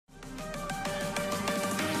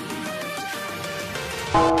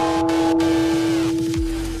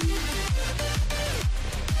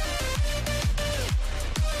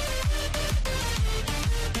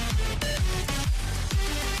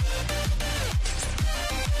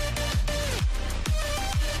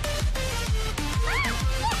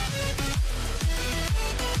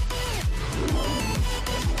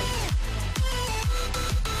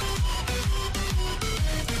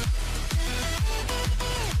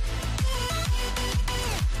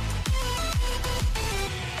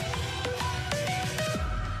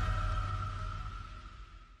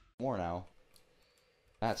More now.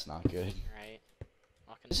 That's not good. Right.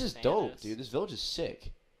 Welcome This to is Thanos. dope, dude. This village is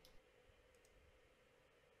sick.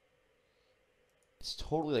 It's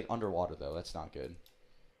totally like underwater though. That's not good.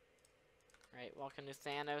 Right. Welcome to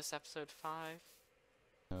Thanos, episode 5.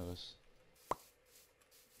 Knows.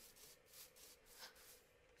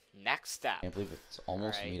 Next step. Can't believe it's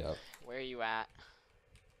almost Alright. meetup. Where are you at?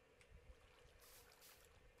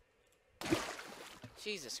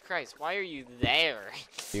 Jesus Christ, why are you there?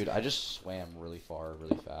 Dude, I just swam really far,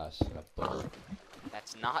 really fast in a boat.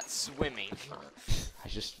 That's not swimming. I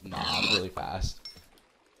just knobbed really fast.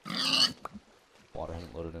 Water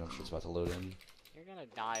hasn't loaded in. I'm sure it's about to load in. You're gonna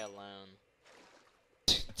die alone.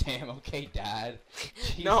 Damn, okay, Dad.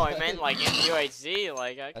 No, I Jesus. meant like in UHC,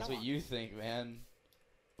 like That's come what on. you think, man.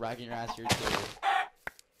 Ragging your ass here too.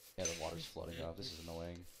 Yeah, the water's flooding up. This is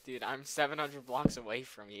annoying. Dude, I'm 700 blocks away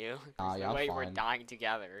from you. Ah, There's yeah, no I'm way we're fine. dying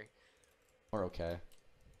together. We're okay.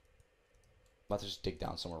 About to just dig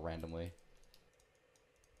down somewhere randomly.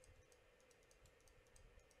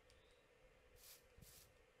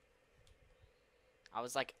 I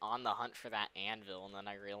was like on the hunt for that anvil, and then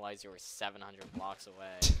I realized you were 700 blocks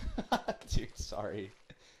away. Dude, sorry.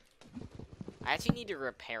 I actually need to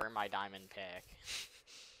repair my diamond pick.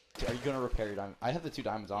 Dude, are you gonna repair your diamond? I have the 2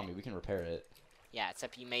 diamonds on me. We can repair it. Yeah,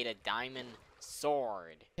 except you made a diamond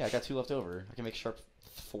sword. Yeah, I got 2 left over. I can make sharp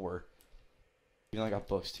 4. You know, I got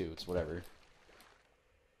books too. It's whatever.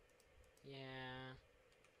 Yeah.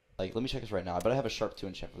 Like, let me check this right now. I bet I have a sharp 2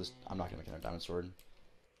 enchant for this. I'm not gonna make another diamond sword.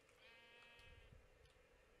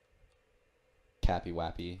 Cappy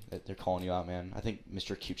Wappy. They're calling you out, man. I think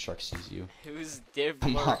Mr. Cute Shark sees you. Who's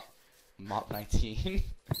Dibbler? Mop 19.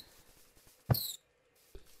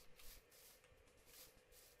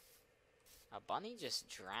 A bunny just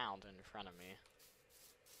drowned in front of me.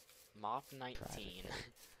 Mop 19.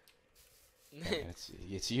 Yeah,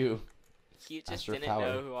 it's you. Cute just Master of didn't power.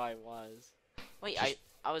 know who I was. Wait, Just-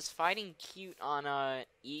 I was fighting Cute on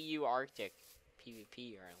EU Arctic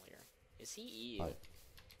PvP earlier. Is he EU?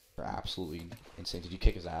 They're absolutely insane. Did you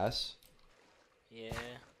kick his ass? Yeah.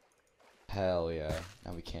 Hell yeah.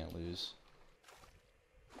 Now we can't lose.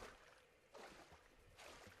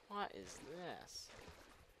 What is this?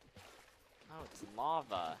 Oh, it's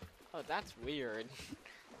lava. Oh, that's weird.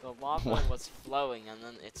 The lava What? was flowing and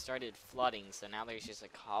then it started flooding, so now there's just a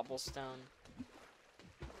cobblestone.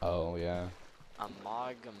 Oh yeah.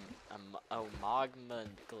 Magma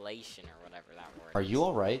Dilation or whatever that word Are is. you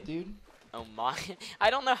alright, dude? I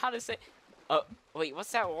don't know how to say. Oh, wait,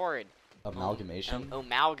 what's that word? Amalgamation?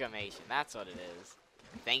 Amalgamation, that's what it is.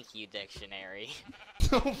 Thank you, dictionary.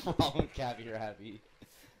 No problem, Cappy, you're happy.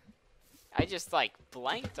 I just, like,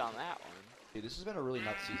 blanked on that one. Dude, this has been a really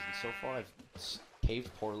nuts season. So far, I've caved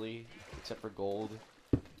poorly, except for gold,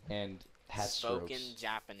 and had Spoken strokes.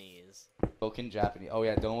 Japanese. Spoken Japanese. Oh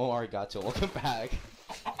yeah, Domo Arigato. Welcome back.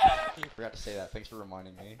 Forgot to say that. Thanks for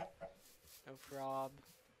reminding me. No prob.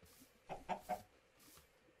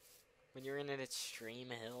 When you're in an extreme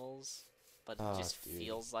hills, but it Oh, just dude.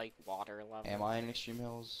 feels like water level. Am I in Extreme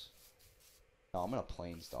Hills? No, I'm in a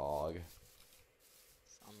Plains, dog.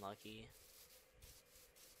 It's unlucky.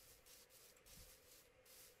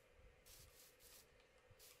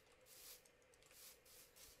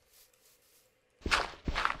 How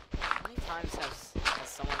many times has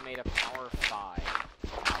someone made a power 5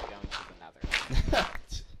 without going to the nether?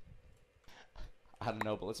 I don't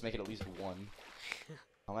know, but let's make it at least 1.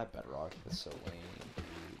 I'm at Bedrock. That's so lame, dude.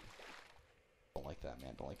 Don't like that,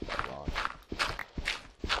 man. Don't like Bedrock.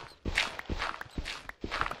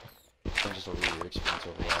 It's just a really weird experience I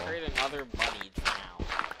overall. heard another bunny drown.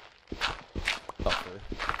 Tougher.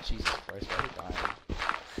 Jesus Christ, why are they dying?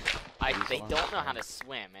 They don't know how to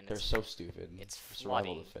swim, and They're it's so stupid. it's Survival of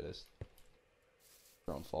flooding. the fittest.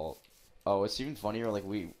 Their own fault. Oh, it's even funnier. Like,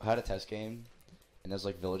 we had a test game, and there's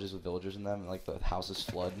like villages with villagers in them, and like the houses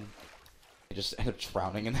flood. They just end up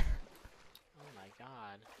drowning in there. Oh my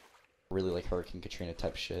god. Really like Hurricane Katrina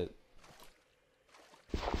type shit.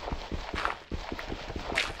 Like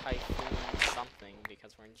typhoon something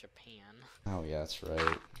because we're in Japan. Oh yeah, that's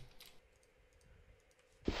right.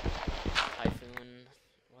 Typhoon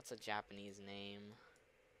What's a Japanese name?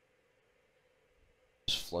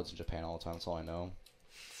 Just floods in Japan all the time. That's all I know.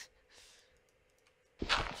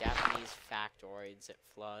 Japanese factoids. It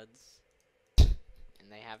floods. And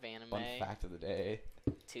they have anime. Fun fact of the day.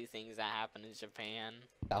 2 things that happen in Japan.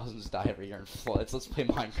 Thousands die every year in floods. Let's play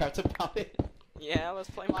Minecraft about it. Yeah, let's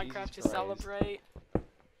play Minecraft to celebrate.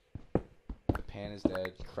 Japan is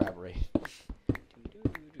dead. Crab rave.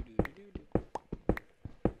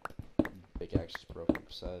 Big Axe just broke up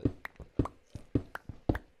set.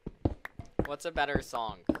 What's a better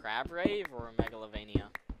song, Crab Rave or Megalovania?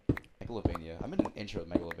 Megalovania. I'm in an intro with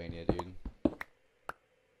Megalovania, dude.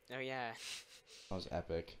 Oh yeah, That was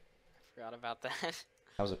epic. I forgot about that.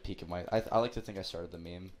 That was a peak of my. I like to think I started the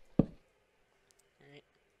meme. Alright.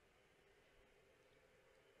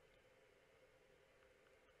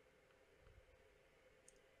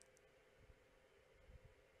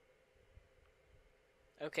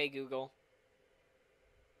 Okay, Google.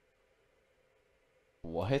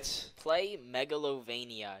 What? Play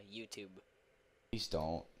Megalovania, YouTube. Please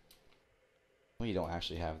don't. Well, you don't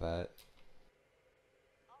actually have that.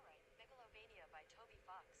 Alright, Megalovania by Toby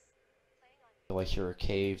Fox. Playing on Oh, I hear a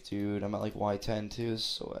cave, dude. I'm at like Y10 too. This is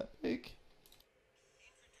so epic.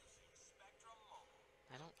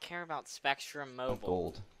 I don't care about Spectrum Oh, Mobile.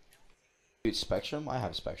 gold. Dude, Spectrum? I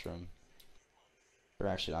have Spectrum. They're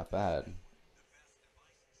actually not bad.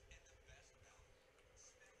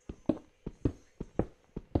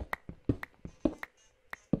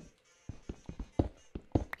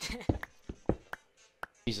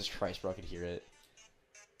 Jesus Christ, bro, I could hear it.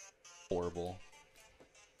 Horrible.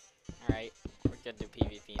 Alright, we're good to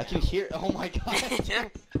PvP now. I can hear. Oh my god. I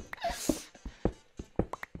didn't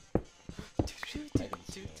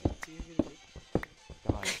see it.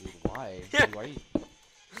 God, dude, why? Dude, why are you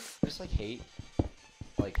just like hate,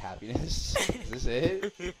 like happiness? Is this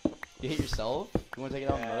it? You hate yourself? You want to take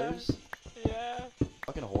it out on Yeah. others? Yeah.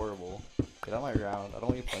 Fucking horrible. Get out of my ground. I don't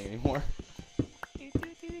want you playing anymore.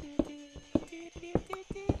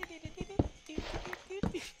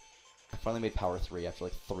 I finally made power 3 after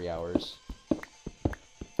like 3 hours.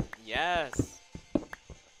 Yes.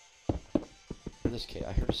 Hear this kid?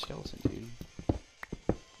 I heard a skeleton, dude.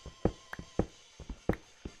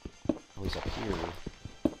 Oh, he's up here.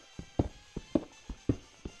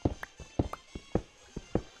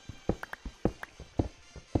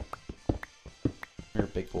 Here,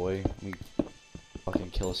 big boy. Let me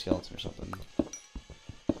fucking kill a skeleton or something.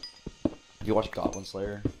 Have you watched Goblin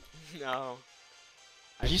Slayer? No.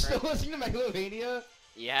 Are you still listening to Megalovania?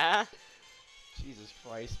 Yeah? Jesus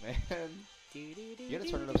Christ, man. You gotta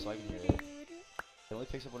turn it up so I can hear it. It only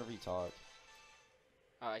picks up whenever you talk.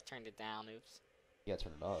 Oh, I turned it down, oops. You gotta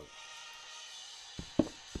turn it up.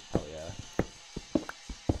 Hell yeah.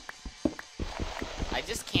 I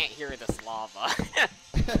just can't hear this lava.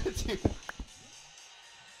 Dude.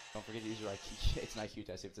 Don't forget to use your IQ. It's an IQ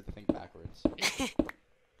test. You have to think backwards.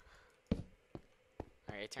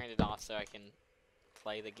 Alright, I turned it off so I can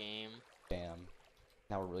play the game. Damn.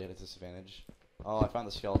 Now we're really at a disadvantage. Oh, I found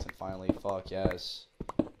the skeleton finally. Fuck yes.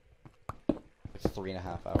 Like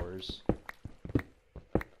 3.5 hours.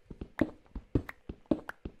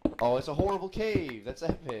 Oh, it's a horrible cave. That's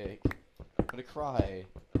epic. I'm gonna cry.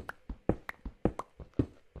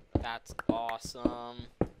 That's awesome.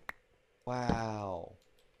 Wow.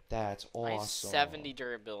 That's awesome. I have 70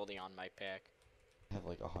 durability on my pick. I have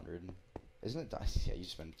like 100. Isn't it? Yeah, you've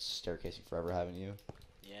just been staircasing forever, haven't you?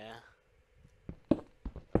 Yeah.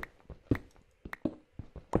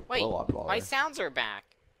 Wait, Hello, Oddballer. my sounds are back.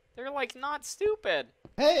 They're like not stupid.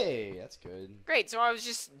 Hey, that's good. Great, so I was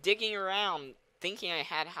just digging around thinking I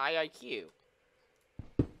had high IQ. You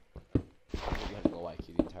had low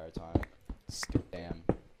IQ the entire time. Damn.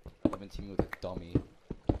 I've been teaming with a dummy.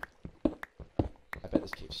 I bet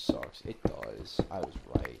this cave sucks. It does. I was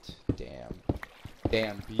right. Damn.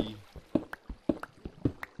 Damn, B.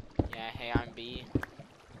 Yeah, hey, I'm B.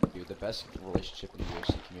 Dude, the best relationship in the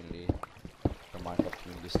UFC community, the Minecraft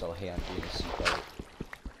community, is still, hey, I'm B in a seatbelt.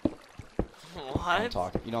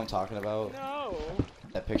 What? You know what I'm talking about? No.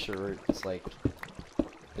 That picture where it's like,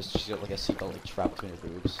 it's just like a seatbelt like trapped between your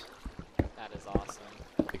boobs. That is awesome.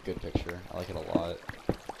 A good picture. I like it a lot.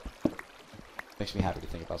 Makes me happy to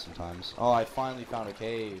think about sometimes. Oh, I finally found a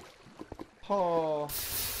cave. Oh.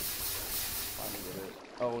 Finally did it.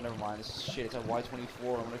 Oh, never mind. This is shit. It's at Y24.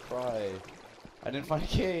 I'm gonna cry. I didn't find a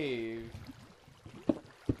cave.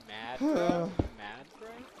 Mad, bro? Mad, bro?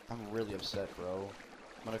 I'm really upset, bro.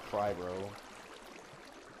 I'm gonna cry, bro.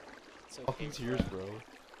 It's okay, Fucking tears, bro.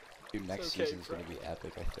 Dude, next It's okay, season's bro. gonna be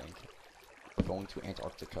epic, I think. We're going to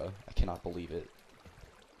Antarctica. I cannot believe it.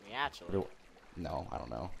 We actually. No, I don't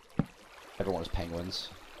know. Everyone is penguins.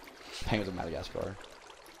 Penguins of Madagascar.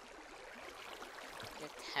 You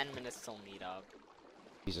have 10 minutes till meetup.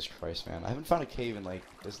 Jesus Christ, man. I haven't found a cave in, like,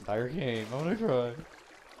 this entire game. I'm gonna cry.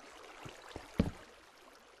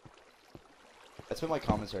 That's been my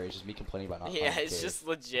commentary, it's just me complaining about not Yeah, finding a it's cave. just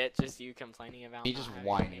legit just you complaining about Me not just having a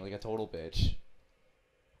whining cave. like a total bitch.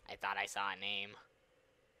 I thought I saw a name.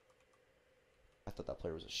 I thought that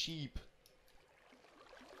player was a sheep.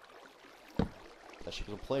 That sheep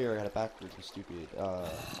was a player, I got it backwards, I'm stupid.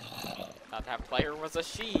 Thought that player was a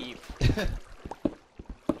sheep.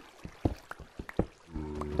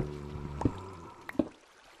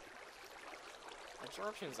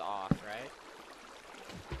 Absorption's off, right?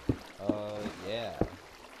 Yeah.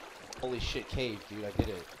 Holy shit, cave, dude, I did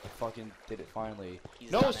it. I fucking did it finally.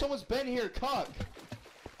 He's No, done it. someone's been here, cuck!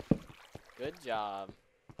 Good job.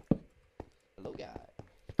 Hello, guy.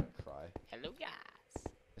 Cry. Hello, guys.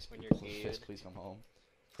 This When you're please, good. please come home.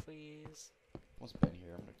 Please. Someone's been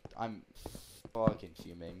here. I'm fucking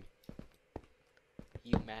fuming.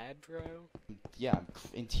 You mad, bro? Yeah, I'm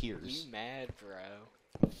in tears. You mad, bro?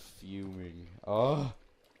 I'm fuming. Oh.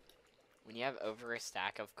 When you have over a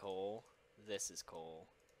stack of coal, this is coal.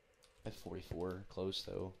 I have 44, close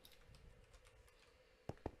though.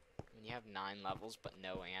 When you have 9 levels but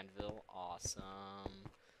no anvil, awesome.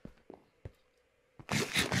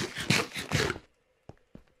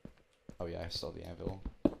 Oh yeah, I still have the anvil.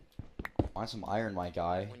 Find some iron, my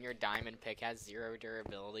guy. When your diamond pick has 0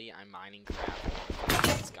 durability, I'm mining crap.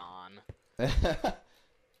 It's gone.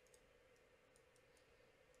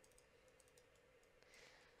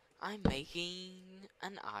 I'm making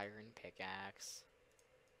an iron pickaxe.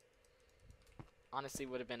 Honestly,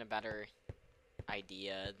 would have been a better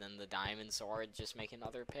idea than the diamond sword. Just make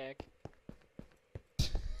another pick.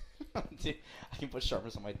 Dude, I can put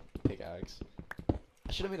sharpness on my pickaxe.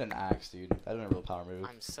 I should have made an axe, dude. That'd have been a real power move.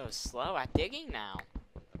 I'm so slow at digging now.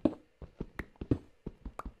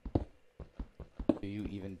 Do you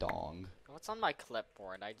even dong? What's on my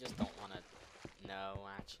clipboard? I just don't want to know,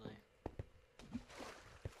 actually.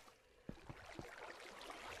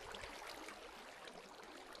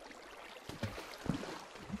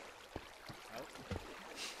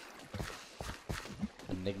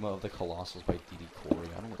 Enigma of the Colossals by D.D. Corey.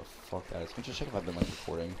 I don't know what the fuck that is. Let me just check if I've been like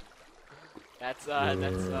recording. That's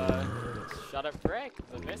ShutUpBrick,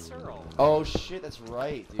 the visceral. Oh shit, that's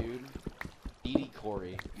right, dude. D.D.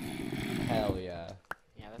 Corey. Hell yeah.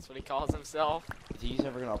 Yeah, that's what he calls himself. He's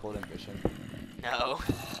ever gonna upload Ambition? No.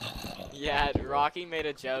 Yeah, Rocky made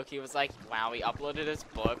a joke. He was like, wow, he uploaded his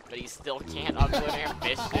book, but he still can't upload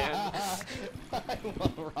Ambition. I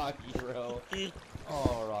love Rocky, bro.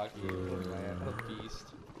 Oh, Rocky, what a man, what a beast.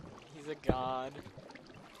 He's a god.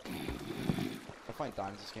 If I find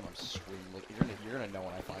diamonds in this game, I'm screaming. Like, you're gonna know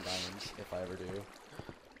when I find diamonds, if I ever do.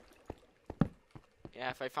 Yeah,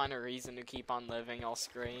 if I find a reason to keep on living, I'll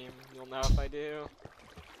scream. You'll know if I do.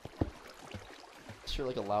 Sure,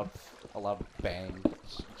 like a loud bang.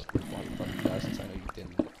 Just block your fucking chest since I know you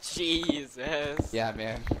didn't. Jesus. Yeah,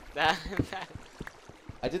 man. That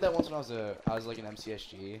I did that once when I was like an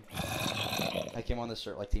MCSG. I came on this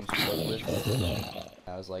like team support with.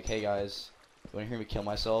 I was like, hey guys, you wanna hear me kill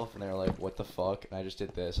myself? And they were like, what the fuck? And I just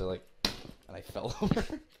did this. And I fell over.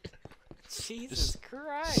 Jesus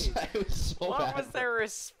Christ. It was so What bad. was their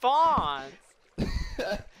response?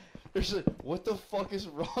 They're just like, what the fuck is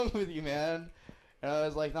wrong with you, man? And I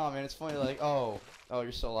was like, nah, man, it's funny. Like, oh,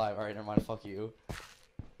 you're still alive. All right, never mind. Fuck you.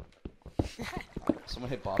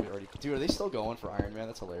 Someone hit Bobby already. Dude, are they still going for Iron Man?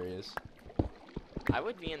 That's hilarious. I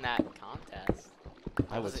would be in that contest.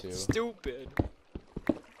 I would Was it too. Stupid.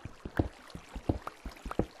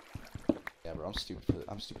 Yeah, bro, I'm stupid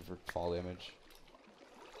for fall damage.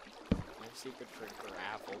 I'm stupid for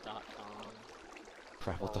gravel.com.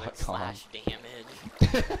 Gravel.com.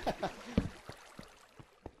 /damage.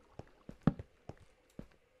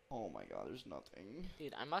 Oh my god, there's nothing.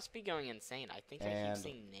 Dude, I must be going insane. I think I And- keep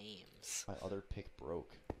seeing names. My other pick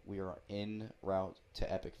broke. We are en route to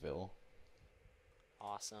Epicville.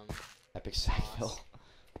 Awesome. Epic Sackville.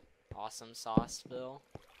 Awesome Sauceville.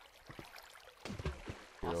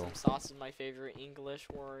 Awesome sauce is my favorite English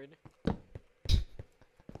word.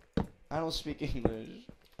 I don't speak English.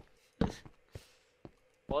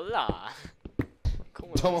 Hola.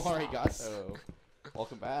 Cool Don't worry, sauce. gato.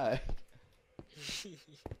 Welcome back.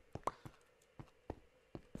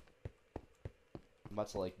 I'm about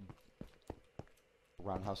to like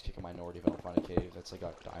roundhouse kick a minority if I don't find a cave that's like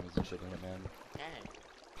got diamonds and shit in it, man. Hey,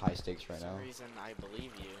 High stakes right for now. some reason I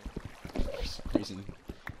believe you. For some reason,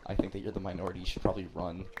 I think that you're the minority. You should probably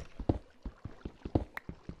run.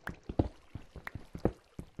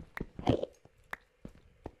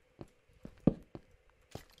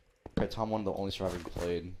 Tom won the only survivor he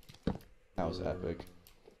played. That was epic.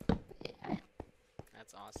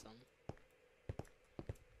 That's awesome.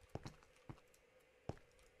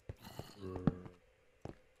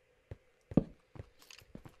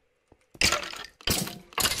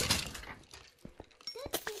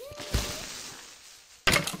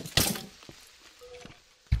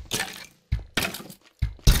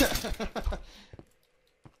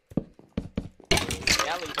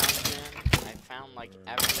 Jelly dungeon. I found like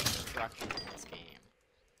every instruction in this game.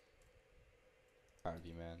 Proud of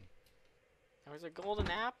you, man. There was a golden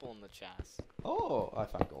apple in the chest. Oh, I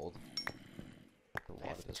found gold. I Water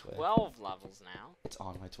have this way. 12 levels now. It's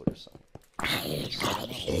on my Twitter site.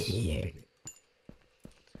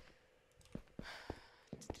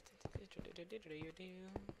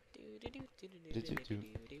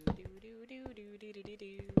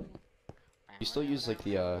 You still use like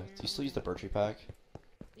the do you still use the Birchie pack?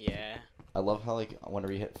 Yeah. I love how like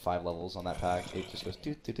whenever you hit 5 levels on that pack, it just goes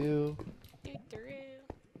doo doo doo.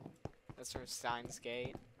 That's from Steins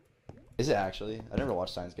Gate. Is it actually? I never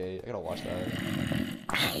watched Steins Gate. I gotta watch that.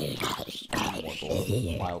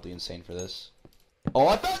 I'm mildly insane for this. Oh,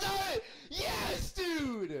 I found it! Yes,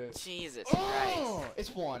 dude! Jesus Oh, Christ.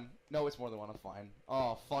 it's one. No, it's more than one. I'm fine.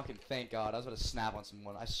 Oh, fucking thank God. I was about to snap on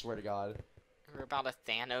someone. I swear to God. We're about a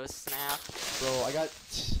Thanos snap. Bro,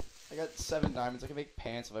 I got 7 diamonds. I can make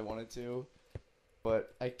pants if I wanted to,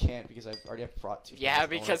 but I can't because I already have brought 2. Yeah,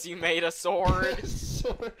 because you made a sword.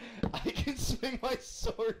 Sword. I can swing my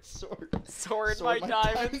sword. Sword, my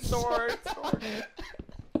diamond sword.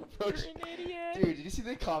 Bro, You're an idiot. dude, did you see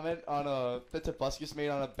the comment on that Tobuscus made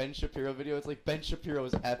on a Ben Shapiro video? It's like Ben Shapiro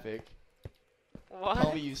is epic. What?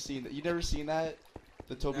 Tell me you've seen that. You never seen that?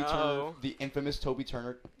 The Toby Turner, No. the infamous Toby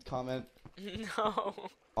Turner comment. No.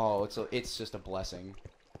 Oh, it's just a blessing.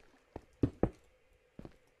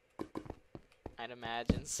 I'd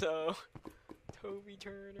imagine so. Toby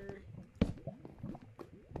Turner.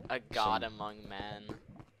 A god among men.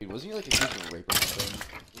 Dude, wasn't he like accused of rape or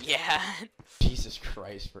something? Yeah. Jesus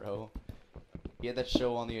Christ, bro. He had that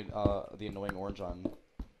show on the Annoying Orange on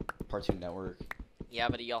Cartoon Network. Yeah,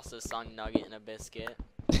 but he also sung Nugget and a Biscuit.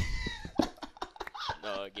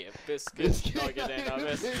 Nugget, biscuit, nugget and a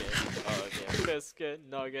biscuit. Nugget, biscuit,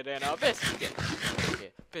 nugget and a biscuit.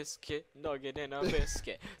 Nugget, biscuit, nugget and a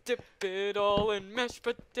biscuit. Dip it all in mashed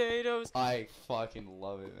potatoes. I fucking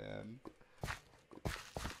love it, man.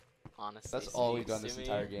 Honestly, That's all we've done this speaks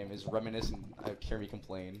entire to me. game is reminisce and hear me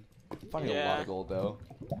complain. Finding a lot Yeah. of gold though.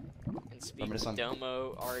 And speak Reminisce on-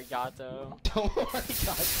 Domo Arigato. Don't worry, God,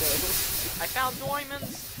 I found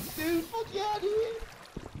diamonds. dude. Fuck yeah, dude.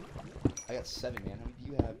 I got 7, man. How many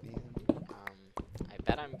do you have, man? I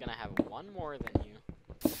bet I'm gonna have one more than you.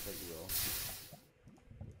 Bet you will.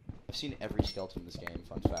 I've seen every skeleton in this game.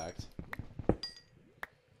 Fun fact.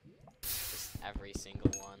 Just every single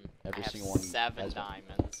one. Every I have single one 7 has one.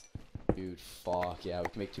 diamonds. Dude, fuck yeah. We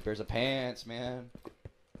can make 2 pairs of pants, man.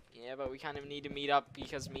 Yeah, but we kind of need to meet up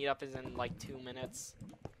because meetup is in like 2 minutes.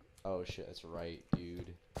 Oh shit, that's right, dude.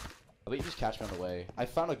 I bet you just catch me on the way. I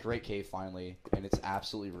found a great cave finally, and it's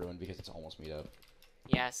absolutely ruined because it's almost meetup.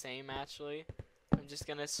 Yeah, same actually. I'm just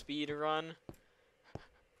gonna speed run.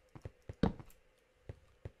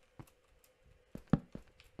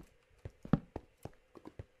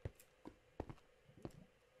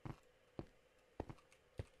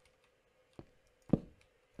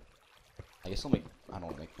 I guess I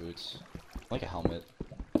don't make boots. I like a helmet.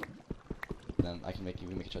 Then I can make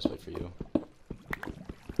a chest plate for you.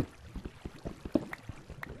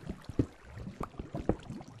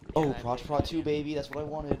 Oh, that'd Prot be a Prot good 2, idea. baby. That's what I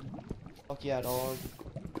wanted. Fuck yeah, dog.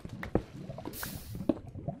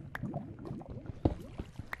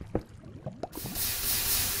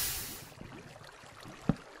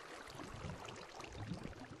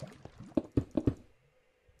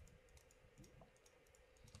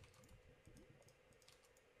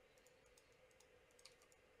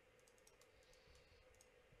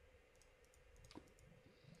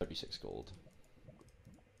 $36 gold.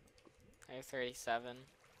 I have 37.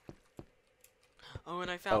 Oh,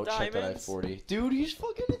 and I found Oh, check that, I have diamonds. 40. Dude, he's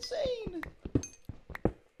fucking insane!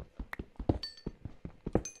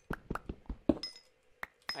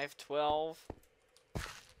 I have 12.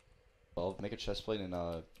 Well, make a chest plate and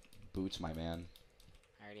boots, my man.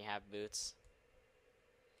 I already have boots.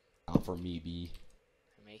 Not for me, B.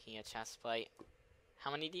 I'm making a chest plate.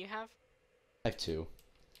 How many do you have? I have 2.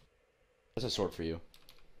 That's a sword for you.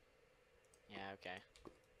 Yeah,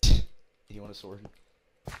 okay. You want a sword?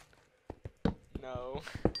 No.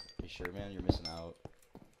 You sure, man? You're missing out.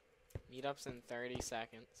 Meetup's in 30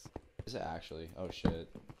 seconds. Is it actually? Oh shit.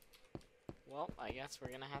 Well, I guess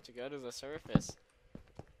we're gonna have to go to the surface.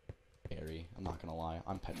 scary. I'm not gonna lie.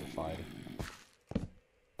 I'm petrified.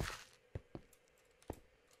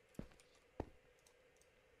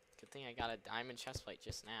 Good thing I got a diamond chestplate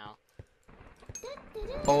just now.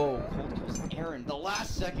 Oh, Cold kills Aaron. The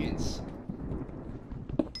last seconds.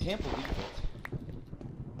 Can't believe it.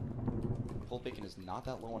 ColdBacon is not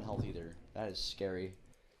that low on health either. That is scary.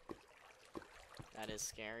 That is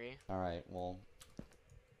scary. Alright, well,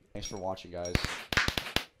 thanks for watching, guys.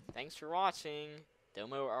 Thanks for watching.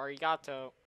 Domo arigato.